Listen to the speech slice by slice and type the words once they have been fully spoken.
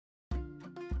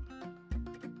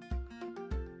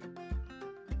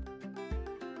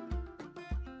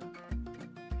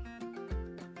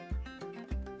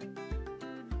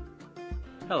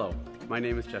Hello, my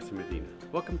name is Jesse Medina.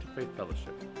 Welcome to Faith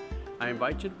Fellowship. I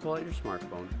invite you to pull out your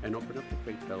smartphone and open up the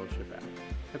Faith Fellowship app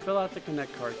and fill out the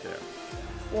Connect card there,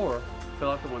 or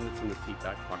fill out the one that's in the seat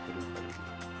back pocket in front of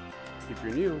you. If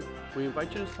you're new, we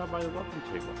invite you to stop by the welcome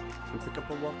table and pick up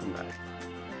a welcome bag.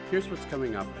 Here's what's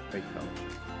coming up at Faith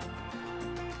Fellowship.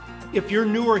 If you're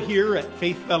newer here at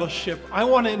Faith Fellowship, I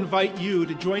want to invite you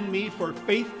to join me for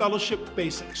Faith Fellowship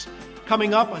Basics,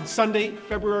 coming up on Sunday,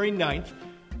 February 9th,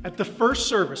 at the first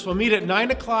service. We'll meet at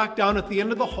 9 o'clock down at the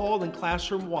end of the hall in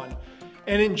Classroom 1.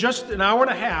 And in just an hour and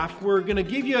a half, we're going to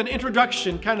give you an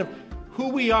introduction, kind of who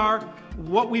we are,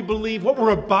 what we believe, what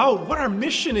we're about, what our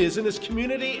mission is in this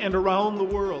community and around the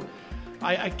world.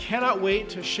 I cannot wait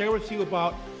to share with you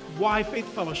about why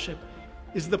Faith Fellowship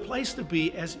is the place to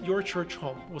be as your church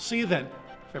home. We'll see you then,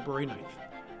 February 9th.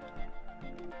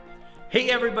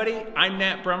 Hey everybody, I'm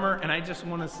Nat Brummer, and I just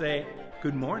want to say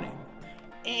good morning.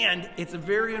 And it's a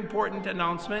very important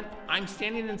announcement. I'm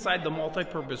standing inside the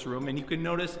multi-purpose room, and you can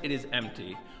notice it is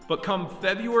empty. But come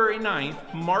February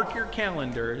 9th, mark your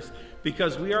calendars,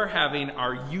 because we are having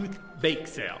our youth bake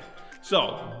sale.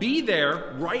 So be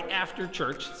there right after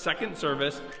church, second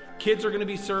service. Kids are going to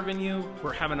be serving you.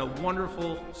 We're having a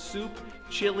wonderful soup,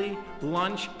 chili,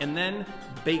 lunch, and then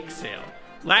bake sale.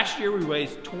 Last year we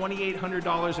raised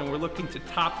 $2,800 and we're looking to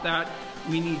top that.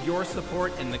 We need your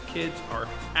support and the kids are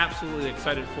absolutely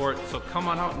excited for it. So come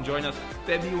on out and join us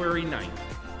February 9th.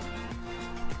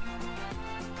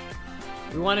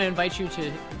 We want to invite you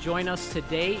to join us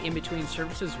today in between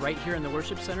services right here in the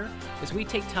Worship Center as we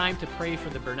take time to pray for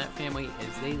the Burnett family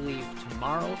as they leave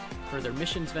tomorrow for their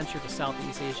missions venture to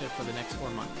Southeast Asia for the next 4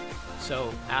 months.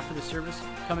 So after the service,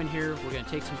 come in here. We're going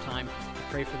to take some time to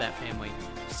pray for that family,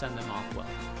 send them off well.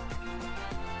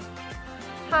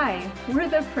 Hi, we're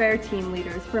the prayer team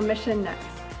leaders for Mission Next.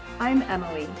 I'm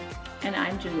Emily. And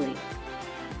I'm Julie.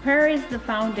 Prayer is the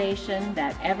foundation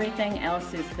that everything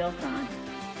else is built on.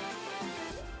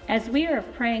 As we are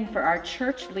praying for our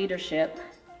church leadership,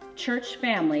 church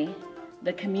family,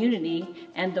 the community,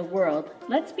 and the world,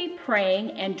 let's be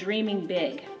praying and dreaming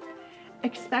big.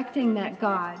 Expecting that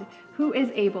God, who is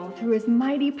able through his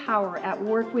mighty power at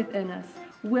work within us,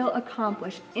 will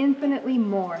accomplish infinitely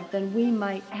more than we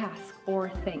might ask or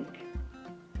think.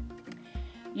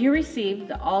 You received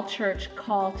the All Church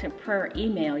Call to Prayer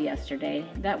email yesterday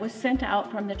that was sent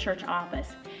out from the church office.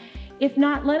 If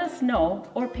not, let us know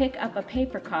or pick up a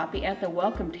paper copy at the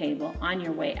welcome table on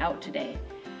your way out today.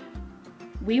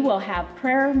 We will have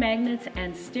prayer magnets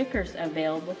and stickers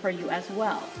available for you as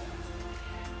well.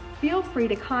 Feel free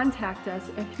to contact us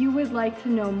if you would like to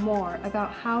know more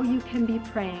about how you can be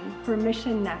praying for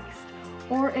Mission Next,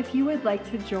 or if you would like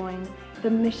to join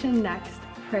the Mission Next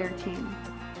prayer team.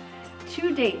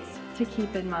 2 dates to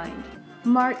keep in mind.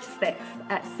 March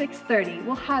 6th at 6:30,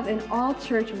 we'll have an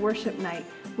all-church worship night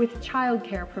with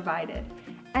childcare provided.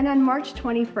 And on March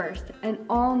 21st, an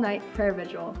all-night prayer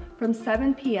vigil from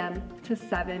 7 p.m. to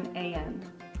 7 a.m.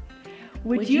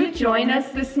 Would you join us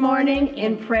this morning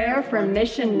in prayer for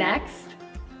Mission Next?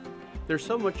 There's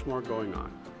so much more going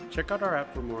on. Check out our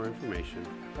app for more information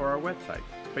or our website,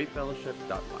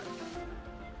 faithfellowship.life.